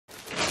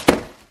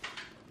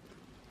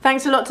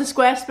Thanks a lot to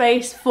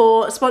Squarespace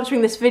for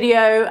sponsoring this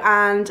video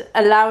and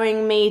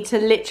allowing me to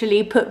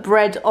literally put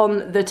bread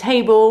on the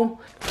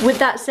table. With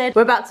that said,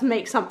 we're about to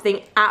make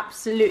something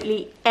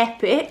absolutely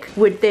epic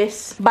with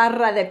this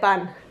barra de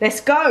pan.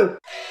 Let's go!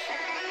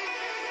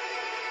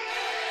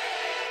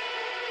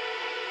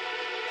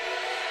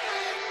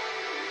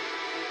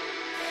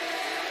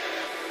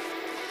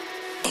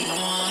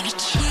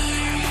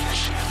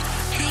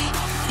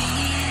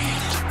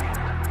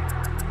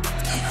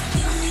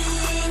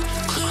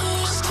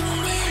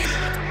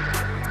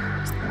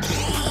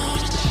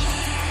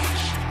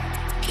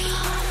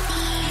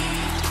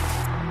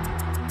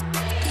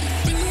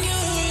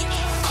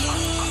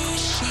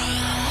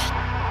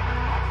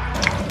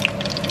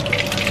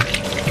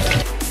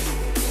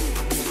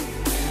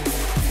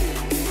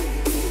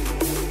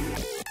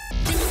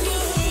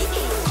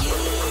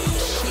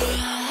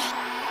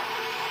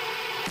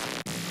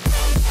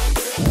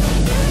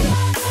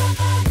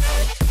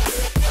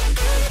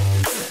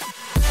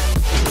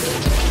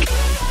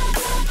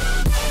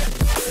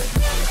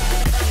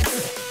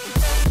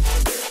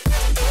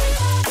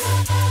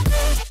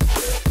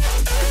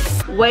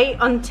 Wait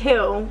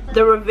until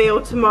the reveal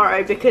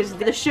tomorrow because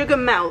the sugar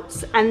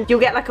melts and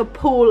you'll get like a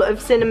pool of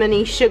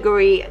cinnamony,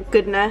 sugary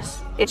goodness.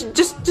 It's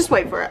just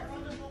wait for it.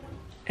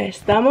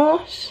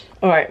 Estamos.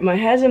 Alright, my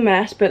hair's a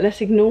mess, but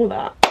let's ignore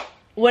that.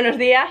 Buenos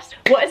días.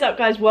 What is up,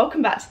 guys?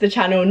 Welcome back to the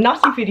channel.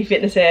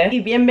 Nuttyfoodiefitness here.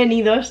 Y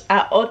bienvenidos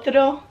a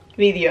otro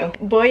vídeo.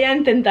 Voy a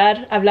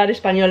intentar hablar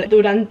español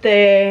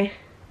durante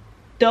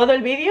todo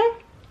el vídeo.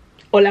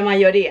 O la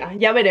mayoría,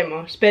 ya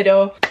veremos,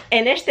 pero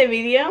en este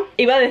vídeo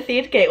iba a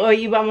decir que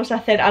hoy vamos a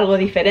hacer algo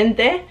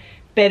diferente,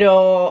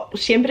 pero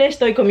siempre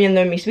estoy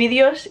comiendo en mis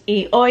vídeos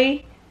y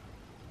hoy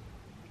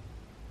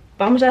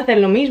vamos a hacer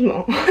lo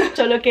mismo.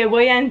 Solo que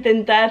voy a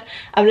intentar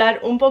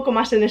hablar un poco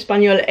más en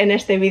español en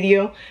este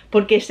vídeo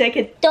porque sé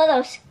que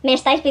todos me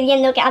estáis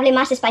pidiendo que hable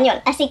más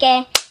español, así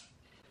que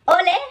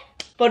 ¡ole!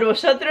 Por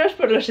vosotros,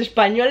 por los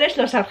españoles,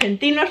 los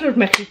argentinos, los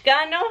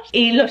mexicanos.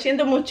 Y lo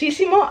siento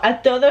muchísimo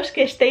a todos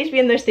que estéis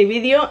viendo este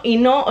vídeo y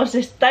no os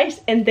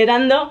estáis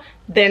enterando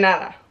de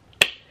nada.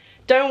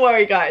 Don't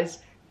worry,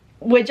 guys.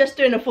 We're just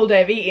doing a full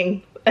day of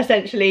eating,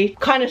 essentially.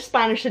 Kind of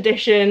Spanish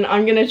edition.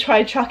 I'm going to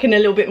try chucking a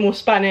little bit more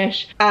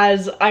Spanish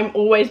as I'm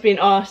always being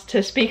asked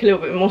to speak a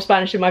little bit more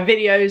Spanish in my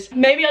videos.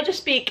 Maybe I'll just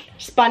speak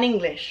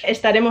Span-English.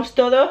 Estaremos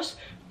todos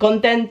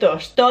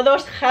contentos,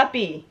 todos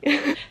happy.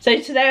 So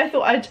today I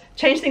thought I'd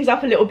change things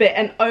up a little bit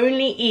and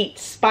only eat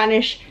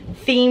Spanish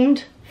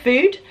themed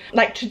food,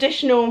 like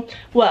traditional,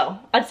 well,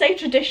 I'd say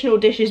traditional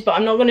dishes, but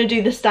I'm not going to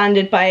do the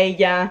standard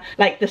paella,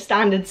 like the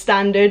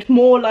standard,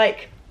 more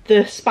like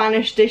the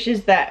Spanish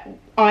dishes that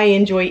I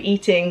enjoy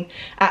eating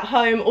at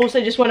home. Also,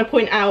 just want to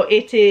point out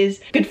it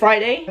is Good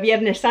Friday,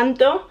 Viernes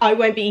Santo. I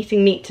won't be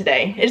eating meat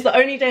today. It's the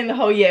only day in the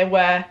whole year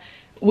where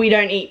we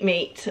don't eat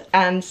meat,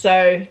 and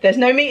so there's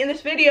no meat in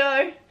this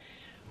video.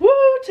 Woo,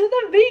 to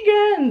the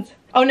vegans!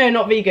 Oh no,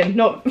 not vegan,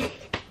 not...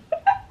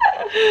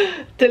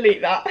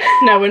 Delete that.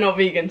 No, we're not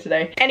vegan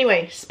today.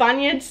 Anyway,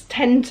 Spaniards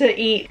tend to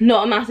eat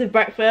not a massive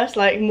breakfast,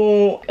 like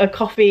more a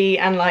coffee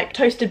and like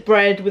toasted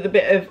bread with a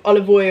bit of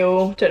olive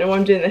oil. Don't know why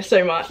I'm doing this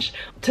so much.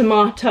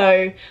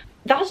 Tomato.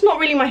 That's not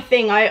really my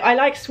thing. I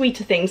like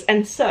sweeter things,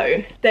 and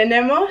so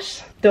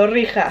tenemos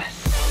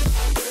torrijas.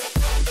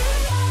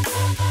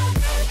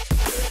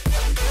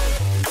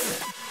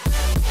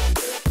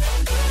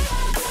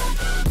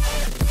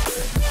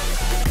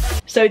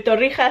 So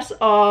torrijas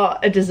are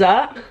a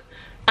dessert,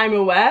 I'm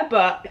aware,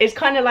 but it's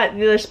kind of like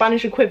the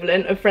Spanish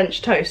equivalent of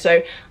French toast,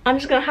 so I'm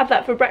just gonna have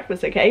that for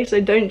breakfast, okay?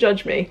 So don't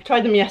judge me.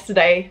 Tried them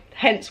yesterday,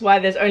 hence why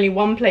there's only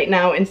one plate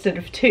now instead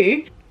of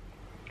two.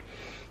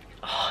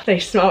 Oh, they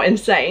smell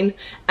insane.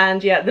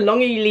 And yeah, the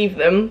longer you leave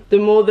them, the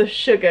more the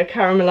sugar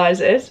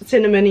caramelizes.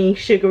 Cinnamony,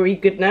 sugary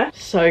goodness.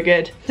 So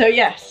good. So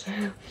yes,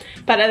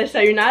 para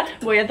desayunar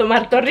voy a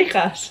tomar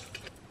torrijas.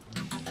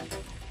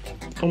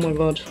 Oh my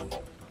god.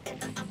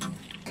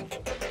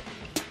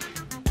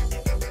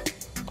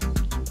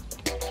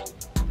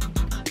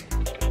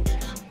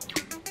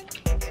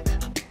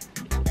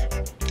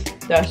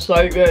 They're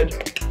so good,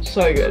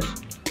 so good.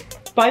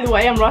 By the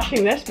way, I'm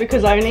rushing this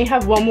because I only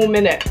have 1 more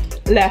minute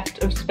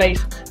left of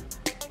space.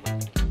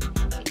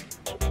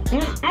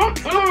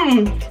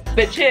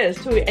 But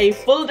cheers to a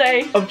full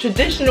day of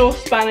traditional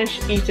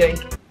Spanish eating.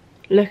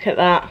 Look at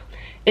that.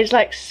 It's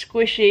like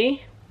squishy.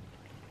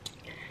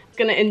 I'm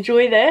gonna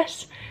enjoy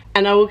this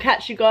and I will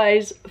catch you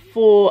guys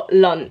for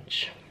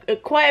lunch.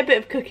 Quite a bit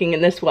of cooking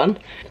in this one.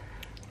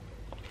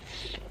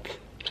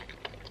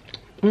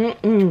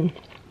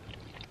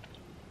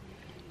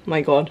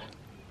 My god.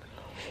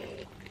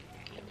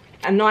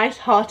 A nice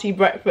hearty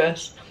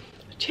breakfast.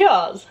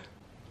 Cheers!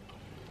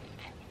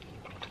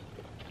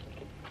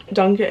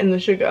 Dunk it in the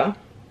sugar.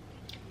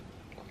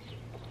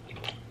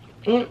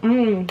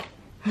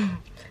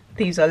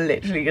 These are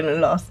literally gonna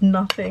last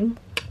nothing.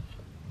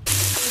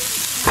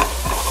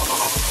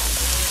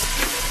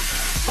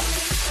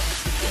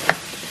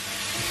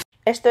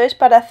 Esto es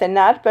para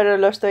cenar, pero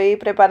lo estoy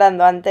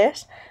preparando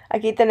antes.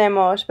 Aquí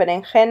tenemos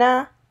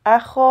berenjena,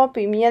 ajo,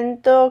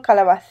 pimiento,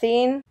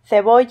 calabacín,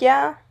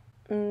 cebolla.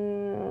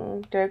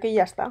 Creo que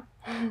ya está.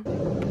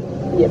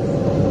 Yep.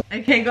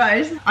 Okay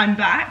guys, I'm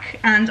back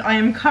and I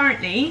am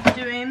currently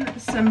doing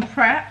some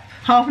prep,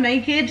 half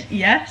naked,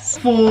 yes,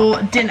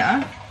 for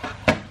dinner.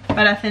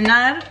 Para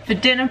cenar, for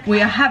dinner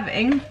we are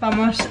having,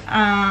 vamos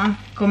a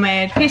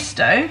comer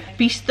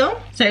pisto.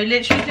 So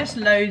literally just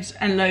loads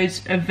and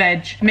loads of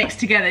veg mixed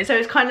together. So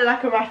it's kind of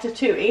like a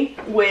ratatouille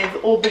with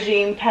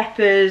aubergine,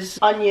 peppers,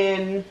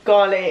 onion,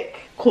 garlic,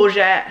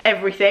 courgette,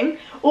 everything.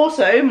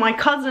 Also, my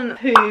cousin,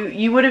 who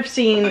you would have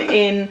seen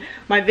in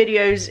my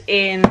videos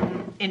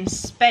in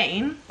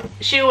Spain,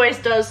 she always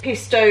does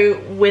pisto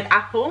with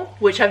apple,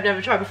 which I've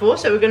never tried before,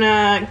 so we're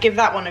gonna give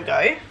that one a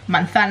go.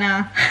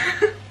 Manzana.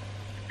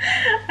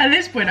 At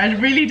this point, I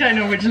really don't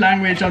know which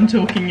language I'm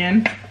talking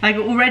in. Like,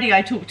 already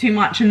I talk too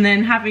much, and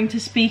then having to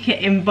speak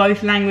it in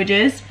both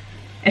languages,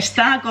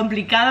 está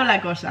complicado la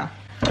cosa.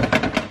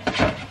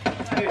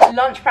 So,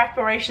 lunch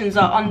preparations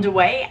are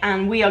underway,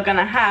 and we are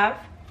gonna have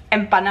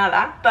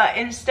empanada, but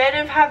instead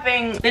of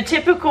having the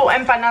typical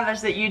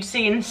empanadas that you'd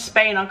see in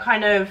Spain are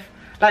kind of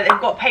like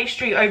they've got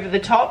pastry over the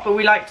top, but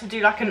we like to do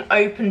like an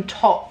open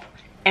top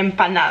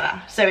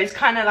empanada. So it's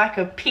kind of like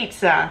a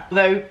pizza,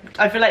 though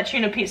I feel like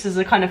tuna pizzas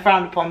are kind of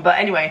frowned upon. But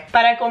anyway,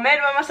 para comer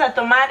vamos a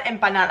tomar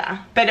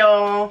empanada,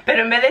 pero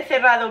en vez de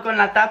cerrado con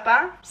la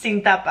tapa,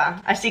 sin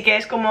tapa. Así que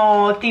es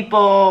como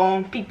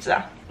tipo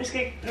pizza. Es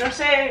que no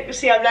sé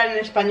si hablar en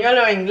español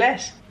o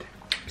inglés.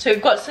 So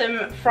we've got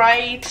some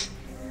fried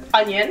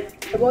onion,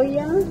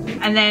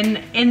 and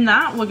then in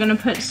that we're gonna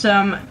put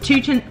some two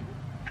tins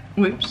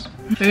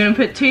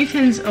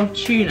of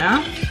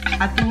tuna,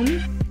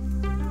 atún.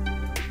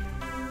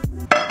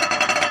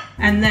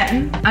 And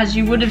then, as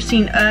you would have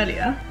seen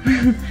earlier,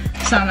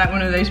 sound like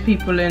one of those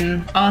people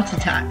in Art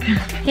Attack.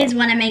 Here's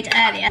one I made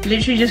earlier.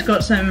 Literally just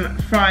got some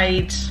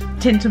fried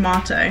tin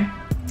tomato.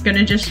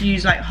 Gonna just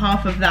use like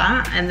half of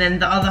that, and then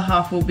the other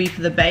half will be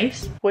for the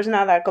base. Pues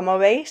nada, como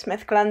veis,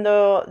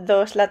 mezclando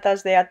 2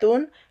 latas de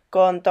atún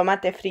con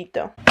tomate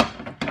frito.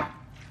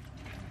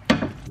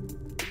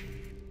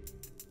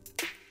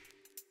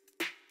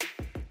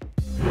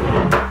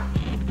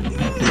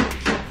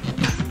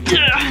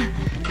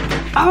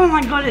 Oh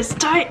my god, it's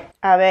tight.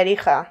 A ver,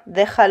 hija,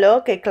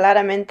 déjalo que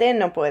claramente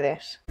no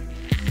puedes.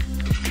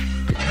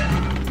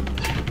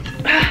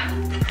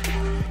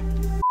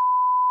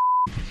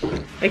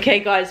 Okay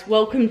guys,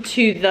 welcome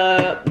to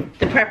the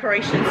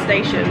preparation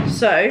station.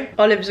 So,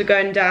 olives are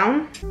going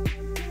down.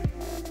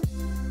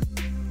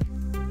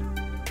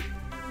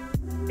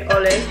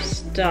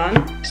 Olives done.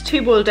 It's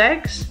 2 boiled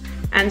eggs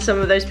and some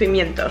of those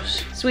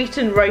pimientos.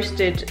 Sweetened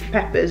roasted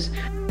peppers.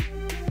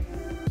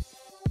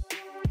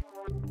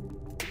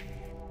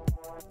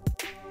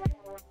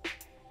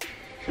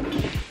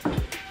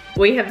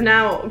 We have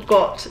now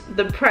got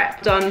the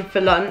prep done for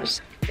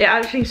lunch. It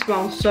actually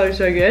smells so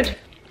good.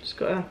 Just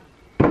gotta,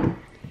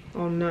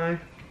 oh no.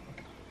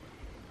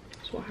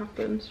 That's what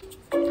happens.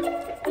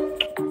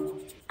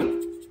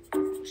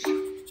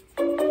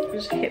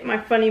 Just hit my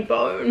funny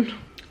bone.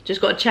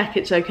 Just gotta check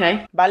it's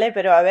okay. Vale,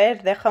 pero a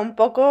ver, deja un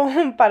poco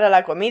para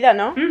la comida,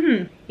 ¿no?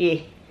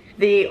 Yeah.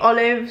 The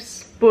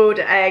olives, boiled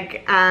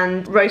egg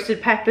and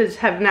roasted peppers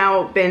have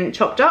now been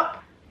chopped up.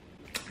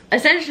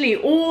 Essentially,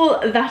 all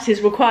that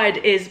is required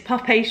is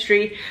puff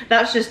pastry.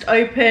 That's just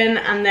open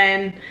and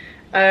then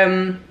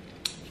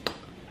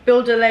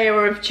build a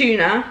layer of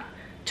tuna,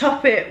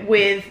 top it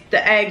with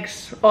the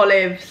eggs,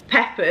 olives,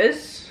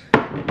 peppers,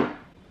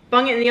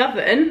 bung it in the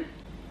oven,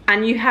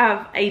 and you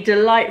have a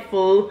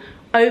delightful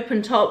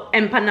open top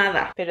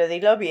empanada. Pero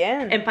dilo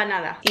bien.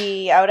 Empanada.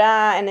 Y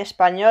ahora en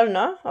español,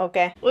 ¿no? ¿O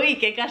qué? Uy,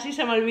 que casi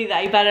se me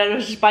olvida. Y para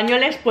los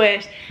españoles,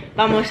 pues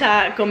vamos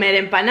a comer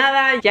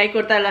empanada. Ya he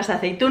cortado las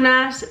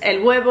aceitunas,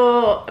 el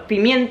huevo,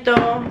 pimiento,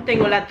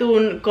 tengo el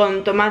atún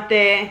con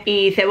tomate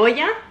y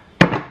cebolla.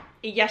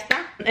 Y ya está.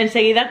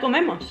 Enseguida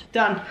comemos.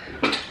 Done.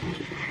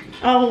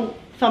 Oh,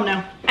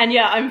 thumbnail. And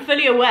yeah, I'm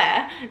fully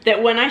aware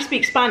that when I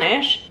speak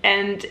Spanish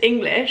and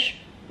English,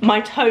 my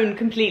tone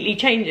completely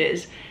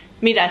changes.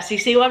 Mira, si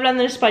sigo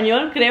hablando en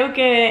español, creo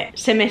que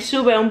se me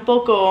sube un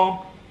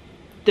poco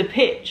the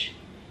pitch.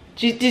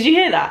 Did you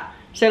hear that?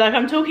 So like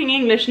I'm talking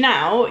English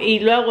now, y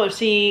luego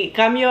si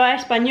cambio a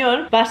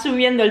español, va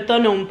subiendo el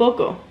tono un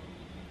poco.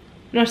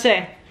 No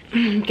sé.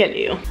 Qué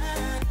lío.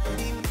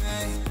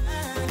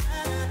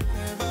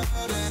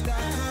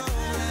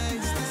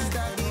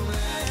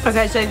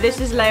 Okay, so this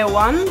is layer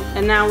 1,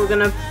 and now we're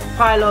gonna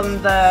pile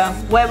on the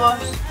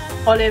huevos,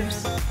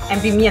 olives, and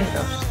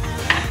pimientos.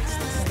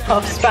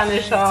 Half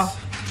Spanish, half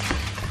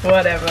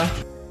whatever.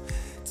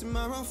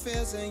 Tomorrow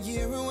feels a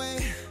year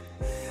away,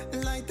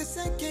 like the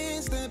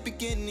seconds, the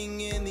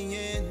beginning and the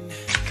end.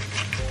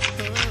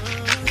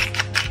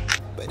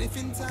 But if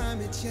in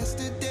time it's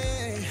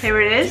yesterday. Here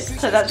it is.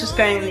 So that's just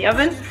going in the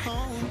oven.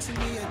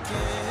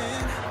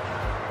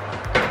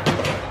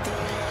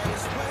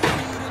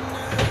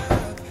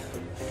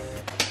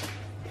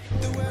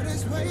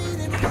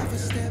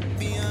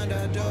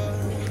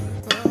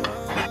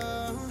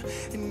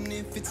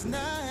 It's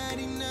not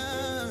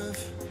enough.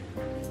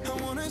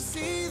 I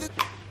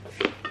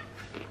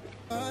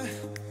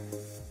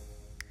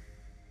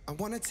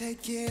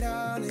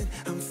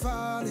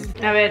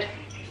A ver,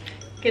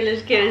 ¿qué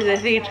les quieres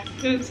decir?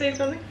 Say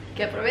something.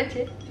 Que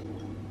aproveche.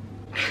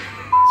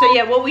 So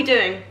yeah, what are we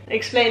doing?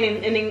 Explain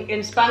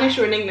in Spanish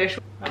or in English?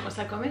 Vamos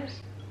a comer.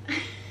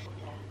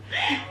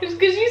 It's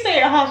because you say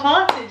it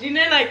half-hearted, you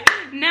know, like,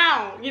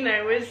 now, you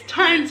know, it's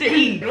time to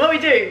eat. What are we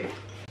doing?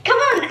 Come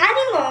on,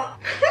 ánimo.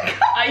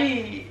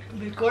 Ay,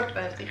 me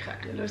cortas, hija.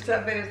 Yo no sé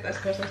hacer estas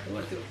cosas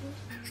como tú.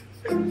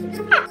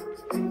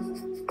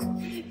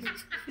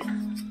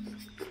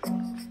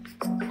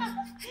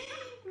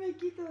 Me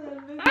quito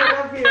del medio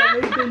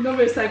rápidamente y no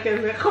me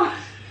saques mejor.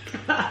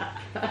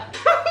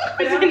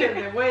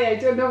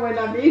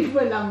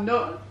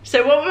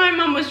 So what my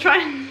mum was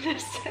trying to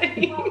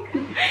say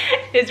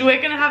is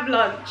we're gonna have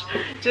lunch.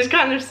 Just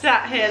kind of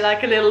sat here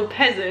like a little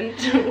peasant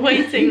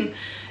waiting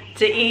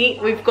to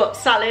eat. We've got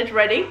salad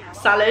ready.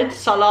 Salad,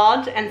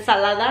 salad,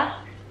 ensalada.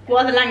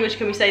 What other language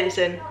can we say this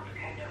in?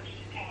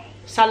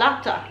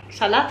 Salata.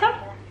 Salata?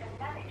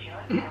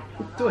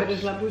 Tú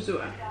eres la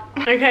busua.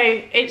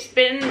 Okay, it's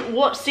been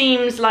what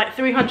seems like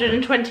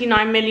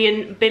 329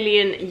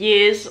 billion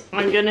years.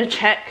 I'm gonna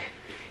check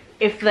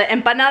if the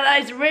empanada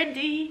is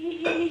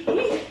ready.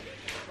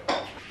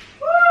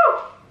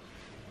 Woo!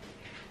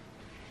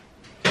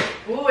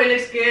 Oh, it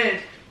looks good.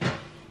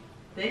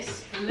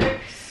 This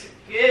looks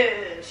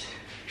good.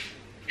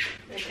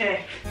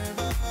 Okay.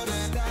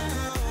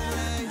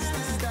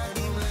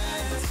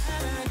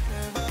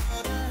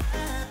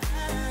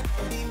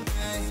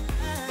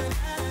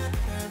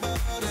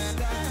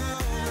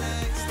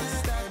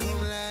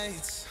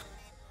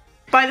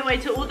 By the way,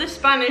 to all the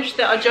Spanish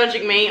that are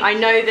judging me, I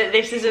know that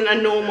this isn't a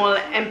normal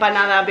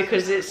empanada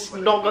because it's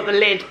not got the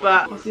lid,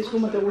 but Así es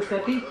como te gusta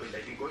a ti.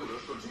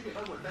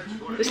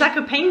 it's like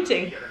a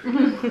painting.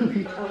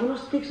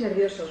 Algunos tics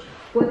nerviosos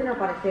pueden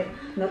aparecer.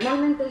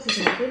 Normalmente, si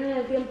se mantienen en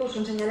el tiempo,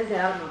 son señales de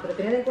alarma, pero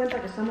tened en cuenta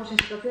que estamos en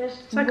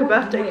situaciones like a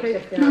birthday muy cake.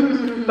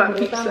 excepcionales. But Por lo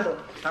pizza. tanto,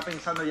 Está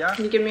pensando ya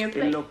Can you give me a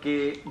plate? en lo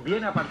que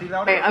viene a partir de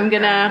ahora. Okay, I'm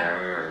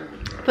gonna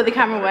put the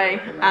camera away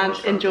and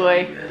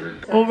enjoy.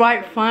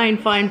 Alright, fine,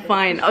 fine,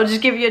 fine. I'll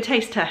just give you a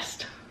taste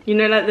test. You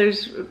know, like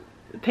those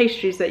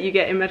pastries that you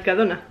get in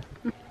Mercadona.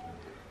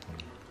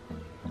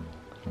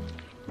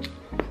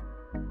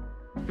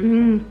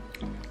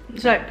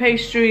 It's like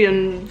pastry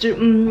and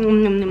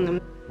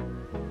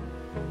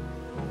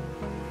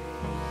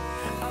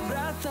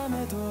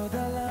Abrázame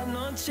toda la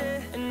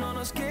noche, no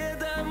nos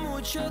queda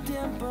mucho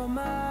tiempo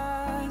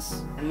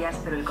más. días,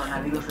 pero el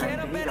coronavirus lo ha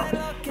impedido.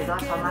 De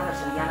todas formas, los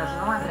sevillanos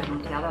no han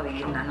renunciado a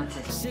vivir una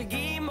noche.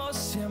 Seguimos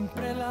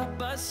siempre la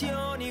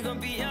pasión y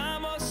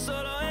confiamos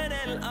solo en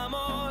el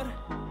amor.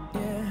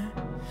 Yeah.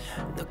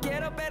 No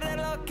quiero perder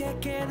lo que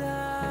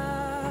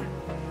queda.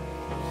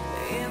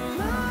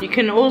 you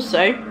can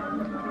also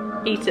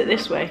eat it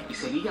this way. Y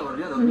Sevilla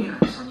volvió a dormir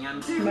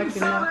soñando.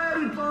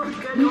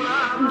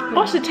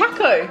 Oh, it's a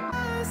taco!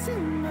 Más y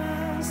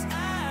más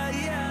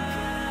allá,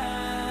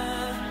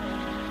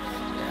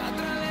 a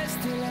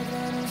través de la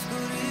gran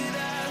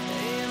oscuridad,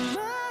 y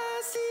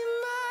más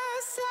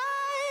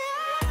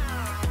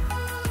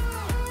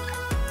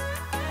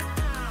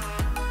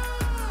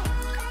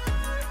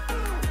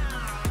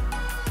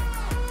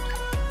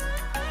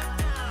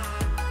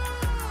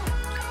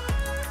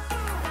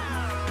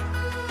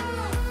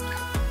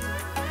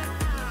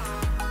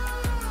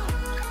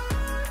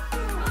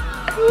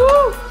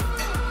Woo!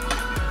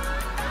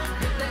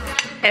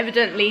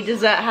 Evidently,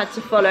 dessert had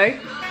to follow.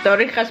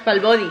 Torrijas pa'l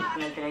body.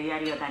 En el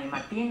telediario Dani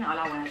Martín,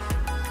 hola, buenas.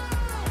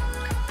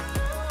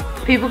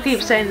 People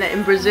keep saying that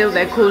in Brazil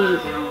they're called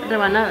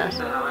rebanadas.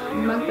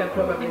 Marta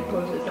probably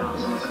calls it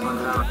something.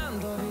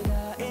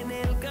 en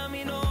el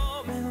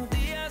camino,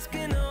 melodías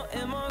que no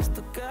hemos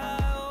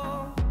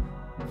tocado,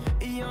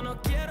 y yo no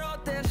quiero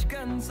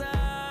descansar.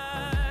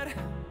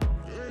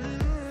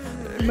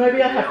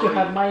 Maybe I have to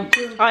have mine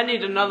too. I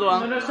need another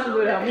No one. nos han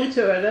durado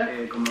mucho, ¿verdad?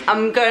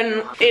 I'm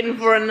going in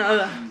for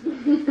another.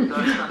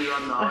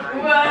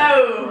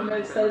 Whoa! Me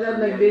está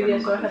dando envidia,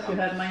 so I have to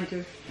have mine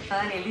too.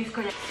 Dani, el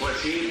disco ya...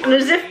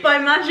 As if by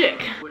magic.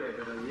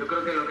 Yo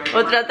creo que lo que hay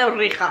Otra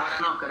torrija.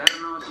 no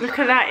querernos. Look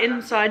at that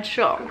inside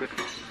shot.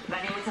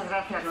 Dani, muchas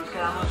gracias. Nos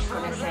quedamos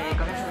con ese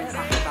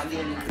mensaje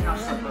también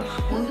nosotros,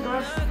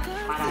 juntos,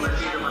 para ir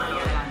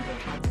adelante.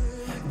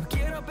 No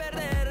quiero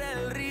perder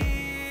el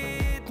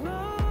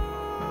ritmo,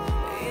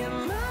 y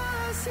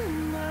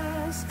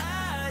más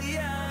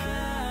allá,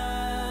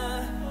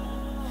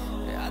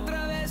 a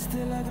través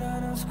de la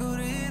gran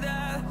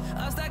oscuridad,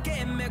 hasta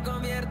que me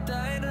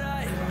convierta en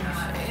rayos.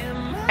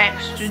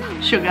 Extra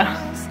sugar.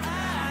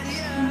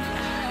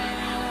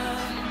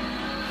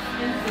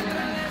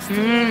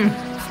 Mmm.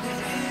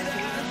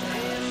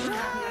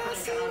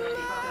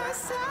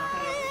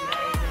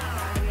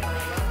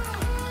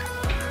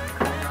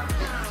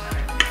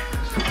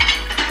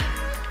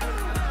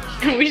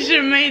 We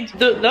should have made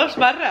dos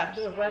barras.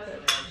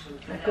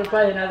 La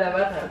copa de nada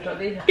baja,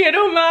 rodilla.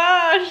 Quiero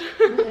más.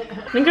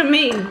 Look at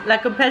me,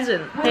 like a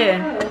peasant. Here.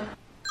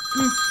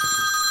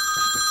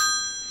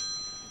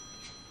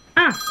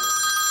 Ah.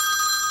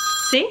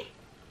 ¿Sí?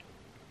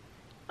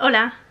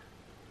 Hola.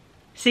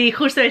 Sí,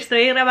 justo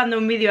estoy grabando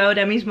un vídeo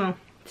ahora mismo.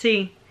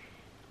 Sí.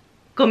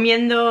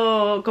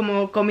 Comiendo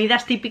como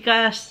comidas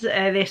típicas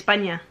de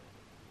España.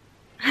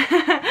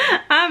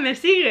 Ah, ¿me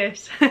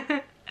sigues?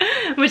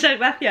 Muchas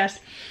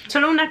gracias.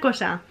 Solo una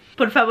cosa.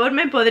 Por favor,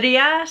 me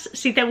podrías,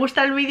 si te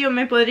gusta el vídeo,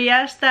 me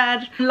podrías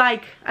dar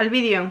like al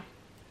vídeo.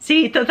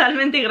 Sí,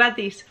 totalmente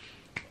gratis.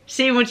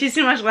 Sí,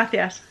 muchísimas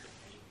gracias.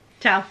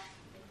 Chao.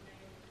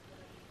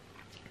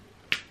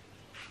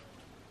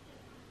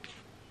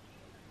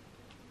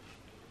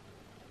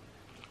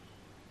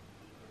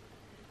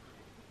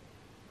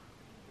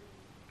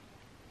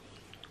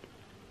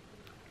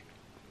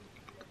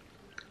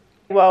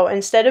 Well,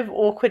 instead of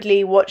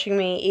awkwardly watching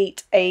me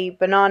eat a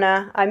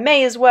banana, I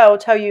may as well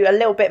tell you a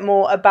little bit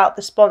more about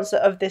the sponsor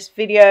of this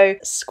video,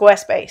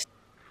 Squarespace.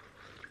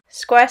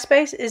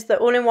 Squarespace is the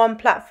all-in-one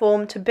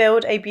platform to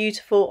build a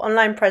beautiful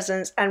online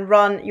presence and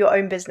run your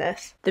own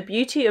business. The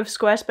beauty of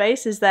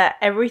Squarespace is that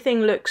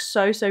everything looks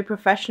so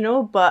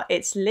professional, but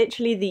it's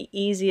literally the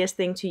easiest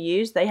thing to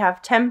use. They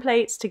have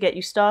templates to get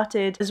you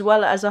started, as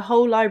well as a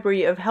whole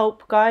library of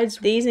help guides.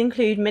 These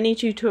include mini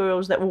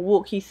tutorials that will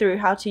walk you through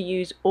how to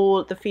use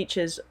all the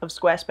features of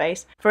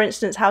Squarespace. For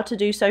instance, how to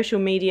do social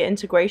media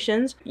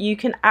integrations. You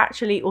can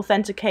actually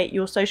authenticate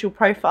your social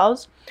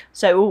profiles,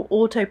 so it will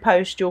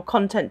auto-post your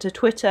content to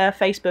Twitter,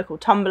 Facebook or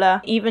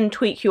Tumblr, even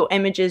tweak your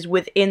images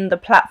within the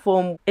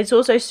platform. It's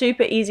also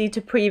super easy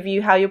to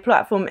preview how your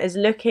platform is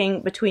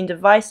looking between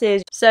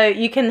devices. So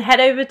you can head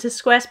over to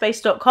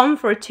squarespace.com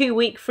for a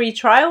 2-week free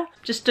trial,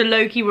 just a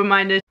low-key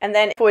reminder, and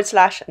then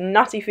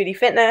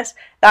 /Nuttyfoodiefitness.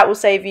 That will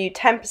save you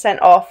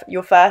 10% off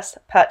your first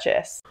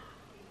purchase.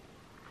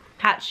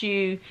 Catch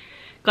you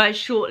guys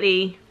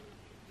shortly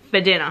for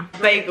dinner.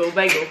 Bagel.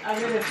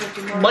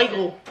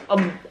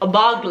 A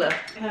bagler.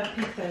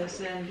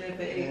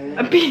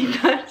 A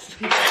pizzas.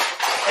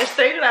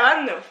 Estoy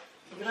grabando.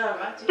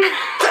 Graba,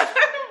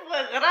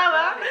 Pues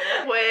graba.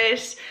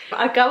 Pues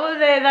acabo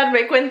de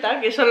darme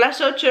cuenta que son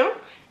las 8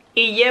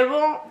 y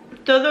llevo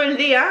todo el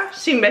día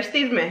sin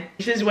vestirme.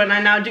 This is when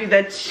I now do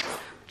the...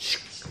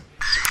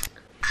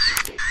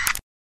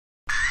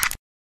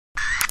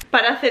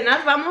 Para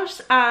cenar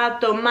vamos a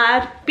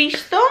tomar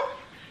pisto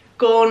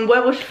con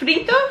huevos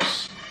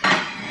fritos.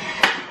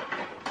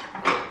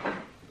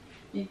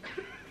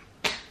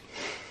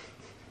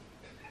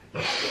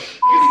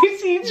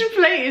 This each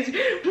plate is...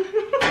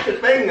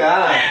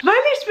 Venga.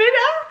 Vale,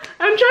 espera.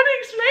 I'm trying to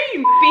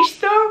explain.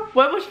 Pisto,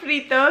 huevos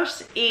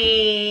fritos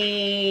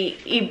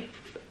y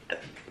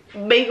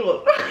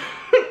bagel.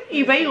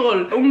 Y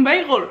bagel, un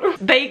bagel.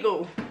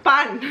 Bagel,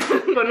 pan,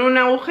 con un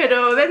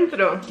agujero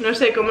dentro. No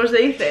sé cómo se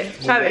dice,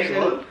 ¿sabes?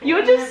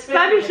 You're just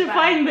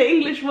Spanishifying the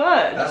English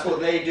word. That's what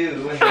they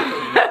do.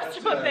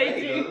 That's what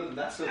they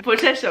do.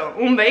 Pues eso,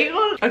 un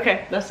bagel.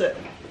 Okay, that's it.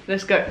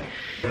 Let's go.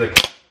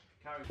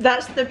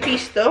 That's the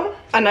pisto,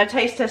 and I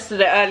taste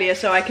tested it earlier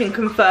so I can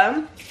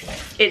confirm.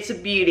 It's a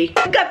beauty.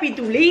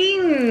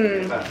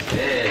 Capitulín!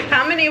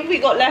 How many have we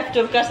got left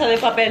of Casa de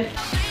Papel?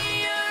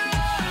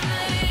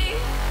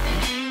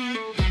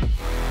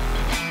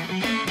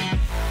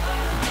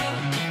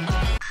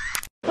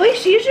 ¡Uy,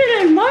 sí es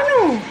el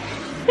hermano!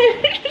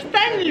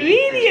 Está en el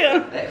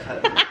vídeo.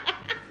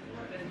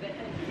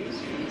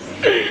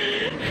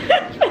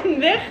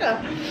 Pendeja.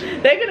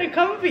 They're gonna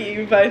come for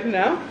you both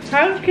now.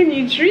 How can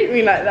you treat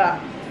me like that?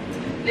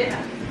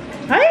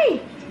 Hey!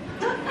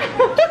 I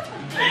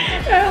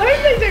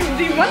hope they don't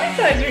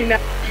demonetize me now.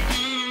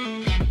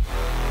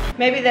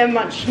 Maybe they're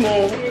much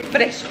more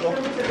fresco.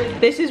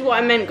 This is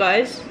what I meant,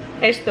 guys.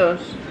 Estos.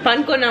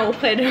 Pan con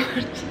agujeros.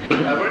 I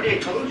already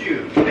told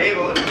you.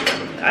 Bagel.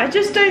 I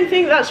just don't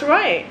think that's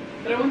right.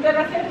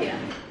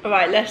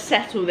 Alright, let's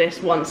settle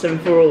this once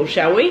and for all,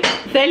 shall we?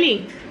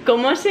 Celi,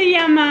 ¿cómo se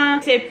llama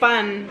ese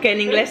pan que en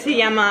inglés se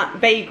llama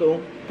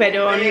bagel?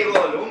 Pero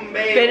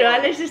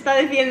Alex está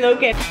diciendo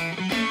que...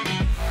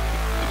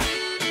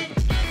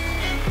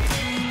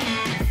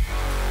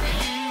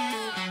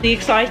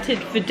 Excited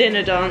for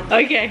dinner dance.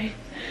 Okay.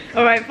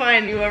 Alright,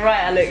 fine, you were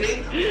right, Alex.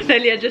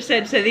 Celia just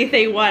said, se dice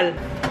igual.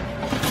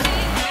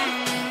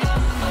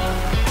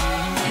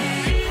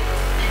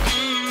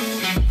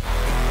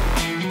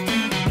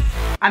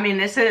 I mean,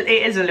 it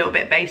is a little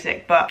bit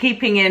basic, but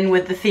keeping in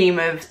with the theme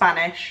of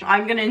Spanish,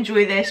 I'm gonna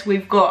enjoy this.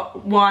 We've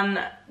got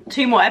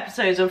 2 more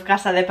episodes of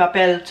Casa de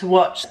Papel to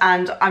watch,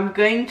 and I'm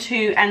going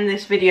to end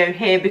this video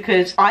here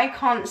because I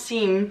can't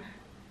seem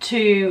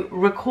to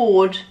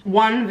record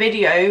one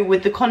video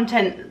with the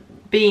content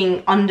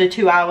being under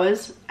 2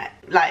 hours.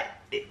 Like,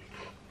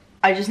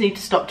 I just need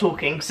to stop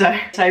talking. So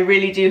I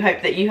really do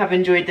hope that you have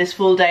enjoyed this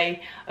full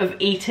day of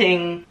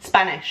eating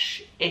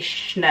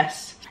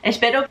Spanish-ishness.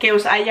 Espero que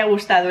os haya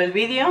gustado el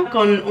vídeo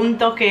con un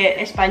toque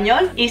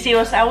español, y si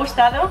os ha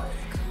gustado,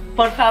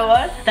 por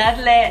favor,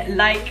 dadle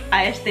like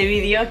a este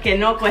vídeo que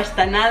no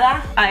cuesta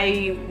nada.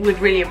 I would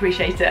really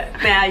appreciate it.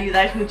 Me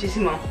ayudáis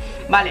muchísimo.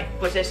 Vale,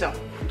 pues eso.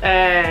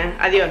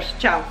 Adiós,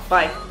 chao,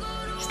 bye.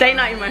 Stay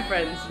nutty, my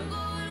friends.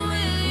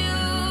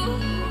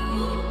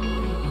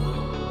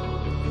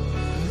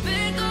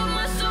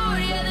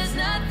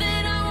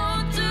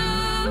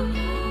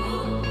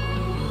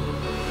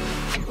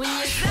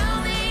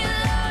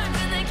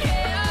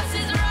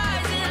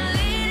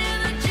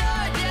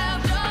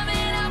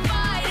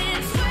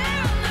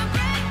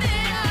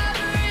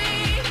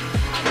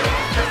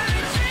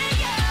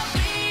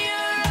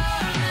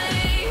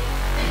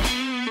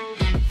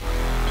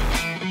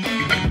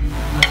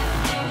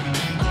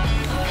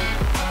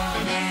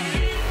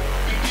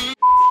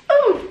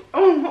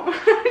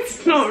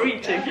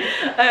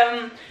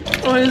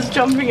 was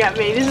jumping at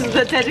me. This is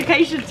the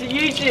dedication to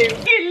YouTube.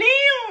 ¡Qué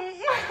lío!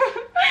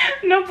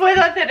 No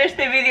puedo hacer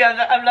este vídeo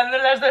hablando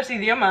los dos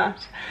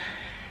idiomas.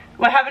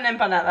 We're having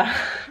empanada.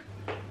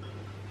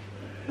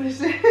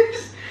 This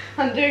is...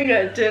 I'm doing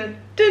a dun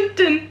dun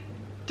dun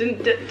dun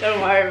dun.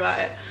 Don't worry about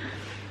it.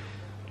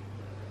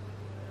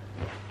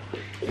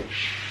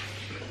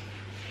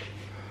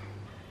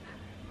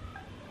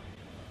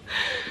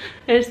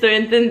 Estoy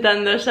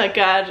intentando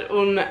sacar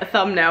un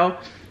thumbnail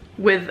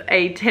with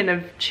a tin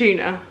of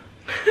tuna.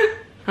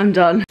 I'm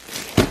done.